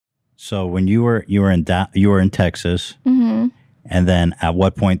So when you were in Texas, and then at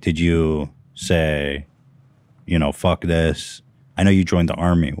what point did you say, fuck this? I know you joined the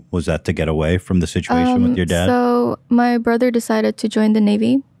Army. Was that to get away from the situation with your dad? So my brother decided to join the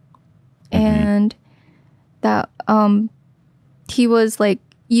Navy, and that he was like,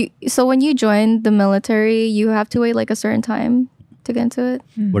 so when you join the military, you have to wait like a certain time to get into it.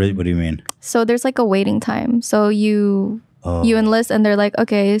 What do you mean? So there's like a waiting time. So you enlist, and they're like,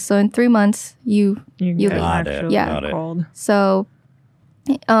 okay, so in 3 months you leave. Got it. Called. So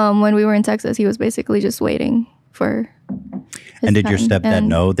when we were in Texas, he was basically just waiting for his And did your time. stepdad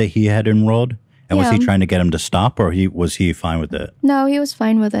know that he had enrolled? And was he trying to get him to stop, or was he fine with it? No, he was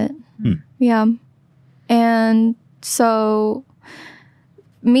fine with it. Yeah. And so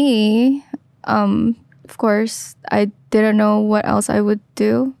me, of course, I didn't know what else I would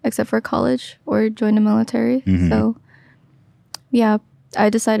do except for college or join the military. So yeah, I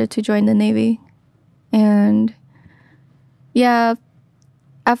decided to join the Navy. And yeah,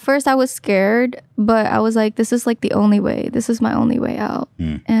 at first I was scared, but I was like, this is like the only way. This is my only way out.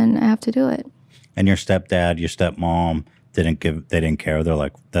 And I have to do it. And your stepdad, your stepmom they didn't care. They're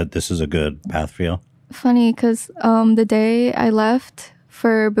like, that this is a good path for you? Funny, because the day I left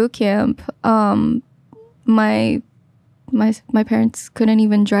for boot camp, my parents couldn't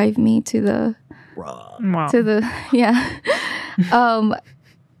even drive me to the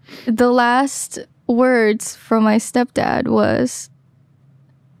the last words from my stepdad was,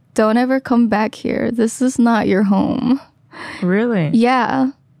 "Don't ever come back here. This is not your home." Really?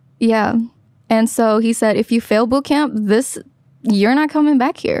 Yeah. And so he said, if you fail boot camp, you're not coming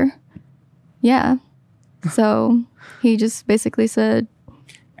back here. Yeah. So he just basically said.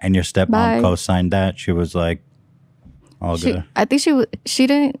 And your stepmom co-signed that? She was like, all good? I think she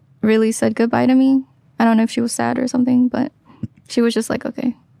didn't really said goodbye to me. I don't know if she was sad or something, but she was just like,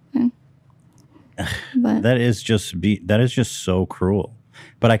 okay. Yeah. But that is just so cruel.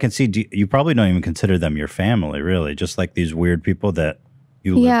 But I can see you probably don't even consider them your family, really. Just like these weird people that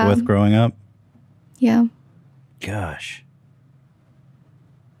you lived with growing up. Yeah. Gosh.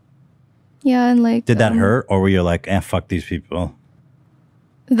 Yeah, and like... Did that hurt? Or were you like, fuck these people?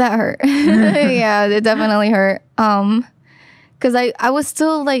 That hurt. Yeah, it definitely hurt. Because I was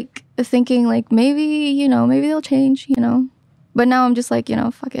still like thinking like maybe they'll change, But now I'm just like,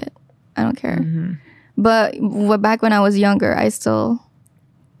 fuck it. I don't care. But back when I was younger, I still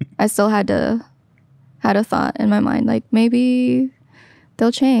had a thought in my mind like maybe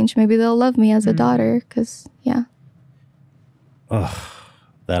they'll change. Maybe they'll love me as a daughter. Because Ugh,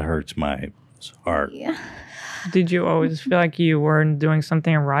 that hurts my heart. Yeah. Did you always feel like you weren't doing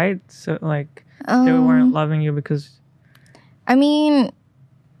something right? So like they weren't loving you because... I mean,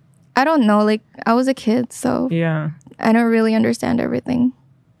 I don't know. Like I was a kid, so yeah, I don't really understand everything.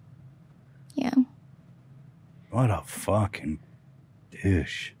 Yeah. What a fucking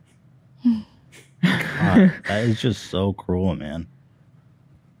douche. God, that is just so cruel, man.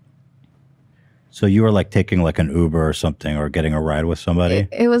 So you were like taking like an Uber or something or getting a ride with somebody?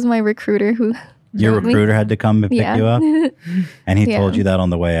 It was my recruiter who... Your recruiter had to come and pick you up? And he told you that on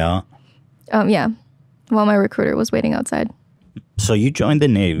the way out? Yeah. While my recruiter was waiting outside. So you joined the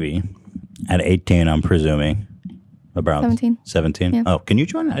Navy at 18, I'm presuming. About 17. 17? Yeah. Oh, can you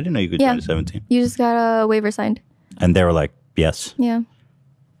join? I didn't know you could join at 17. You just got a waiver signed. And they were like, yes. Yeah.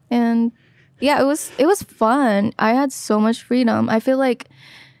 And yeah, it was fun. I had so much freedom. I feel like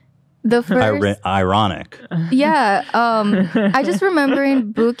the first... Ironic. Yeah. I just remember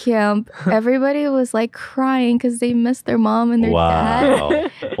in boot camp, everybody was like crying because they missed their mom and their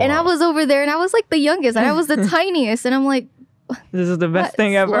dad. And I was over there and I was like the youngest and I was the tiniest. And I'm like, this is the best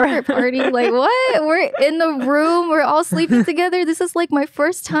thing ever. Party. Like, what? We're in the room. We're all sleeping together. This is like my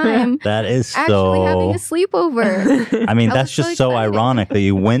first time. That is actually having a sleepover. I mean, that's just so ironic that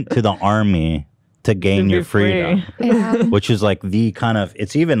you went to the Army to gain your freedom. Yeah. Which is like the kind of,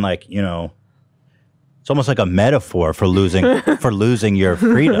 it's even like, it's almost like a metaphor for losing your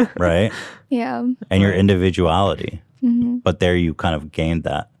freedom, right? Yeah. And your individuality. But there you kind of gained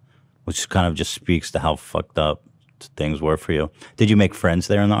that, which kind of just speaks to how fucked up things were for you. Did you make friends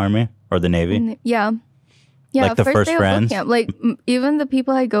there in the Army or the Navy? Yeah. Yeah. Like the first day friends? Of boot camp, like even the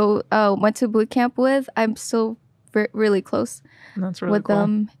people I went to boot camp with, I'm still really close. That's really with cool.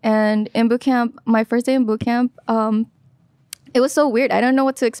 them. And in boot camp, my first day in boot camp, it was so weird. I don't know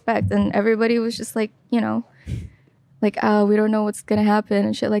what to expect. And everybody was just like, like, oh, we don't know what's going to happen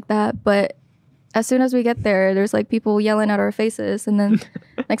and shit like that. But as soon as we get there, there's like people yelling at our faces. And then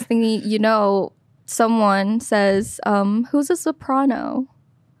next thing you know, someone says, who's a soprano?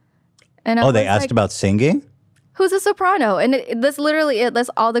 And they asked about singing? who's a soprano? And that's literally it. That's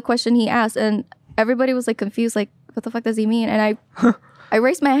all the question he asked. And everybody was like confused, like, what the fuck does he mean? And I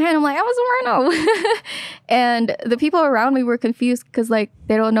raised my hand. I'm like, I'm a soprano. And the people around me were confused because like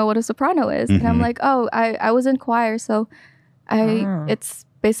they don't know what a soprano is. And I'm like, oh, I was in choir. So it's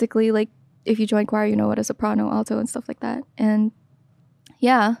basically like if you join choir, you know what a soprano, alto, and stuff like that. And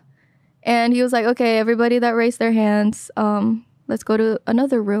yeah. And he was like, okay, everybody that raised their hands, let's go to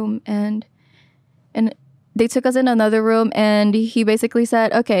another room. And they took us in another room, and he basically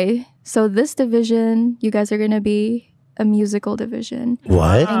said, okay, so this division, you guys are going to be a musical division.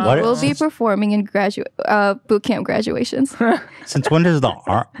 What? And you will be performing in boot camp graduations. Since when does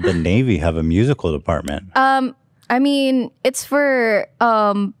the Navy have a musical department? I mean, it's for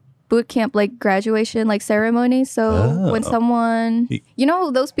boot camp, like graduation, like ceremony. So when someone, you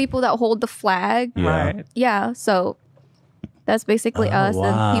know, those people that hold the flag? Right. Yeah, so that's basically us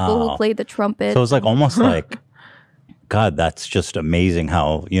and people who play the trumpet. So it's like almost like, God, that's just amazing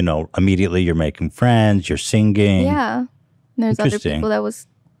how, you know, immediately you're making friends, you're singing. Yeah. And there's other people that was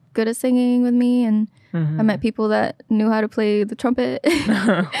good at singing with me, and I met people that knew how to play the trumpet.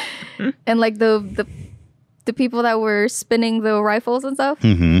 And like the people that were spinning the rifles and stuff.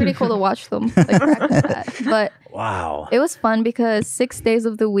 Pretty cool to watch them like practice that. But wow, it was fun because 6 days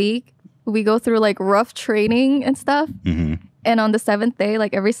of the week we go through like rough training and stuff. And on the 7th day,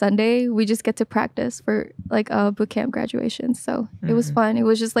 like every Sunday, we just get to practice for like a boot camp graduation. So it was fun. It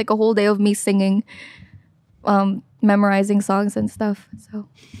was just like a whole day of me singing, memorizing songs and stuff.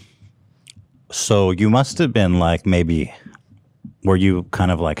 So you must have been like were you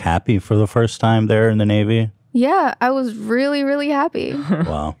kind of like happy for the first time there in the Navy? Yeah, I was really, really happy.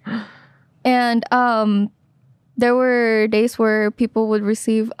 Wow. And there were days where people would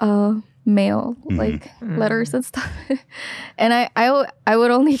receive mail, like letters and stuff. And I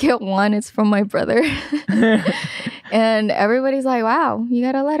would only get one. It's from my brother. And everybody's like, wow, you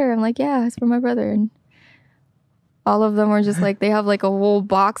got a letter. I'm like, yeah, it's from my brother. And all of them were just like, they have like a whole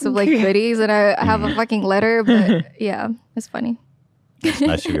box of like goodies, and I have a fucking letter. But yeah, it's funny. It's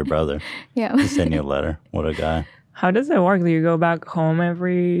nice of your brother. Yeah. He sent you a letter. What a guy. How does it work? Do you go back home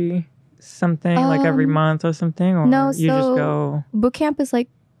every like every month or something? Or no, you just go? Boot camp is like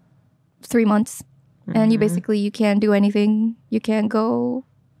 3 months. And you can't do anything. You can't go,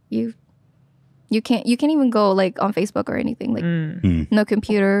 you can't even go like on Facebook or anything. Like no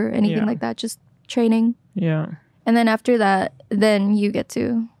computer, anything like that. Just training. Yeah. And then after that, then you get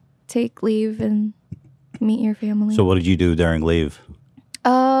to take leave and meet your family. So what did you do during leave?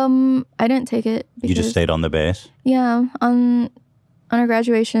 I didn't take it. You just stayed on the base? Yeah, on our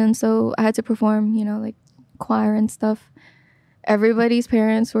graduation. So I had to perform, you know, like choir and stuff. Everybody's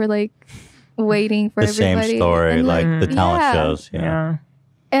parents were like waiting for everybody. Same story, and, like the talent shows. Yeah.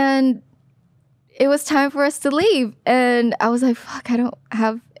 And it was time for us to leave. And I was like, fuck, I don't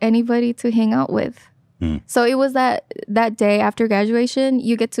have anybody to hang out with. So it was that day after graduation,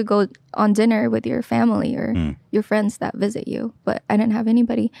 you get to go on dinner with your family or your friends that visit you. But I didn't have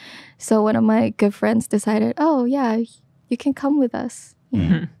anybody. So one of my good friends decided, oh, yeah, you can come with us.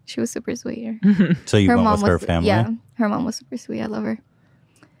 Yeah. She was super sweet. So you went with her family? Yeah, her mom was super sweet. I love her.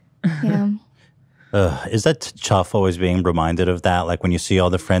 Yeah. Is that tough always being reminded of that? Like when you see all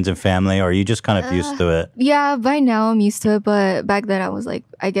the friends and family, or are you just kind of used to it? Yeah, by now I'm used to it. But back then I was like,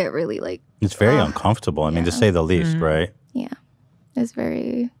 I get really like... It's very uncomfortable. I mean, to say the least, right? Yeah. It's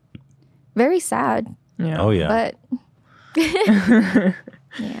very, very sad. Yeah. Oh, yeah. But,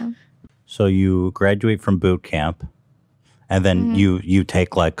 yeah. So you graduate from boot camp, and then you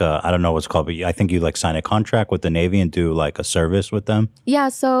take like I don't know what's called, but I think you like sign a contract with the Navy and do like a service with them. Yeah,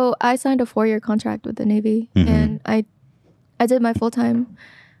 so I signed a 4-year contract with the Navy, and I did my full time.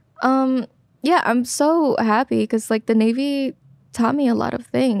 Yeah, I'm so happy because like the Navy taught me a lot of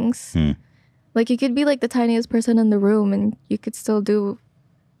things. Like you could be like the tiniest person in the room, and you could still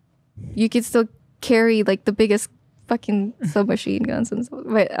carry like the biggest fucking submachine guns and stuff.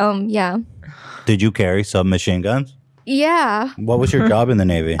 But yeah. Did you carry submachine guns? Yeah. What was your job in the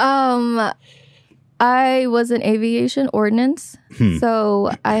Navy? I was in aviation ordnance. So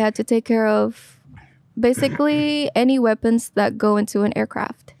I had to take care of basically any weapons that go into an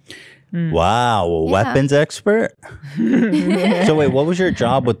aircraft. Wow, a weapons expert? So wait, what was your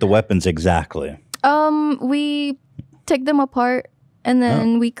job with the weapons exactly? We take them apart and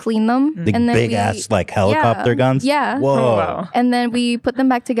then we clean them. The and then big ass like helicopter guns? Yeah. Whoa. Oh, wow. And then we put them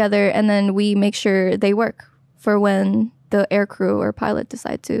back together and then we make sure they work for when the air crew or pilot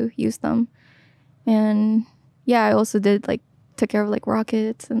decide to use them. And yeah, I also took care of like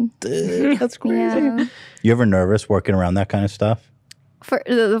rockets and Dude, that's crazy. yeah. You ever nervous working around that kind of stuff? for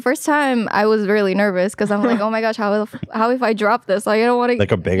the first time, I was really nervous because I'm like, oh my gosh, how if I drop this? Like, I don't want to.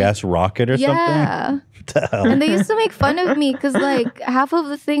 Like a big ass rocket or something? Yeah. What the hell? And they used to make fun of me because like half of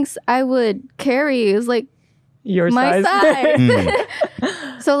the things I would carry is like Your my size.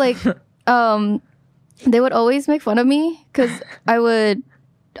 size. So like, they would always make fun of me because I would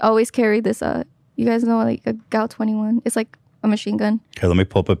always carry this. You guys know like a Gao 21. It's like a machine gun. Okay, let me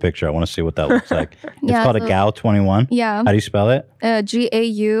pull up a picture. I want to see what that looks like. It's Yeah, called a so- Gao 21. Yeah. How do you spell it?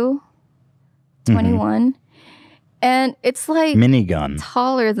 GAU 21. And it's like Minigun.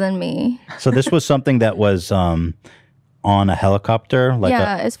 taller than me. So this was something that was on a helicopter. Like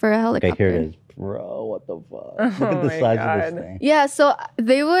Yeah, it's for a okay, helicopter. here it is. Bro, what the fuck? Look at the my size of this God. thing. Yeah, so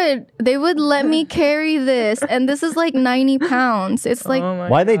they would let me carry this, and this is like 90 pounds. It's like Oh my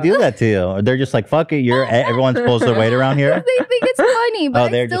Why they do that to you? Or they're just like, fuck it, everyone's supposed to weight around here? they think it's funny, but Oh, I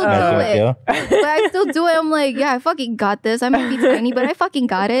they're still just messing do with it. you? But I still do it. I'm like, yeah, I fucking got this. I might be tiny, but I fucking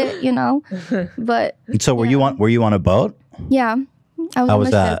got it, you know. But And so were you on a boat? yeah, I was How on was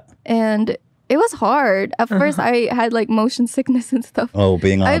the that? ship, and it was hard. At first, I had like motion sickness and stuff. Oh,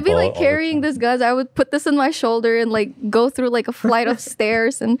 being on a I'd be boat like all the carrying this gun. I would put this in my shoulder and like go through like a flight of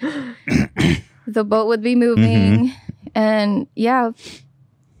stairs, and the boat would be moving. And yeah,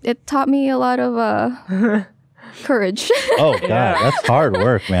 it taught me a lot of courage. Oh god, Yeah. that's hard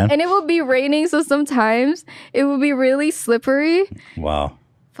work, man. And it would be raining, so sometimes it would be really slippery. Wow.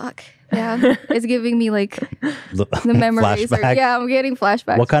 Fuck. Yeah, it's giving me like the memories. Flashback. Yeah, I'm getting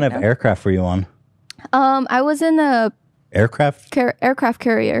flashbacks. What kind right of now. aircraft were you on? I was in a Aircraft? aircraft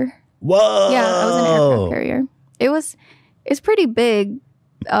carrier. Whoa. Yeah, I was in an aircraft carrier. It's pretty big.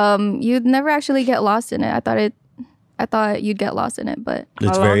 You'd never actually get lost in it. I thought you'd get lost in it, but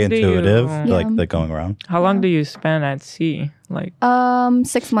It's How very long do you- intuitive, Yeah. like the going around. How long do you spend at sea? Like,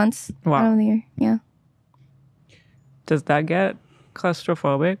 6 months Wow. out of the year. Yeah. does that get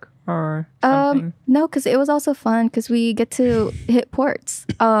claustrophobic or something? No, because it was also fun because we get to hit ports.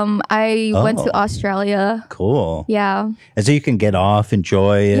 I went to Oh. Australia. Cool. Yeah. And so you can get off,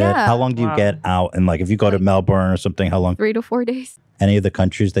 enjoy it. Yeah. How long do you Wow. get out? And like if you go to Melbourne or something, how long? 3 to 4 days. Any of the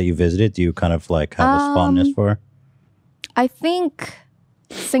countries that you visited, do you kind of like have this fondness for? I think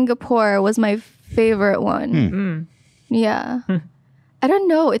Singapore was my favorite one. Mm. Yeah. I don't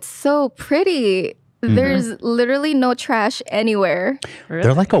know. It's so pretty. There's literally no trash anywhere. Really?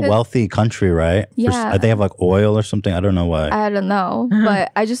 They're like a wealthy country, right? Yeah. They have like oil or something. I don't know why. I don't know.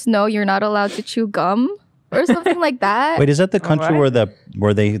 But I just know you're not allowed to chew gum or something like that. Wait, is that the country what?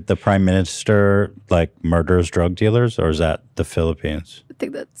 where the prime minister like murders drug dealers, or is that the Philippines? I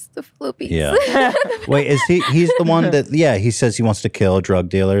think that's the Philippines. Yeah. Wait, he's the one that he says he wants to kill drug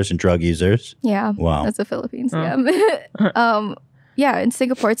dealers and drug users. Yeah. Wow. That's the Philippines. Yeah. Yeah, in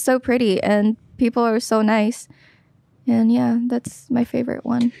Singapore, it's so pretty and people are so nice. And yeah, that's my favorite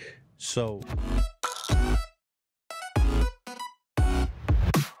one. So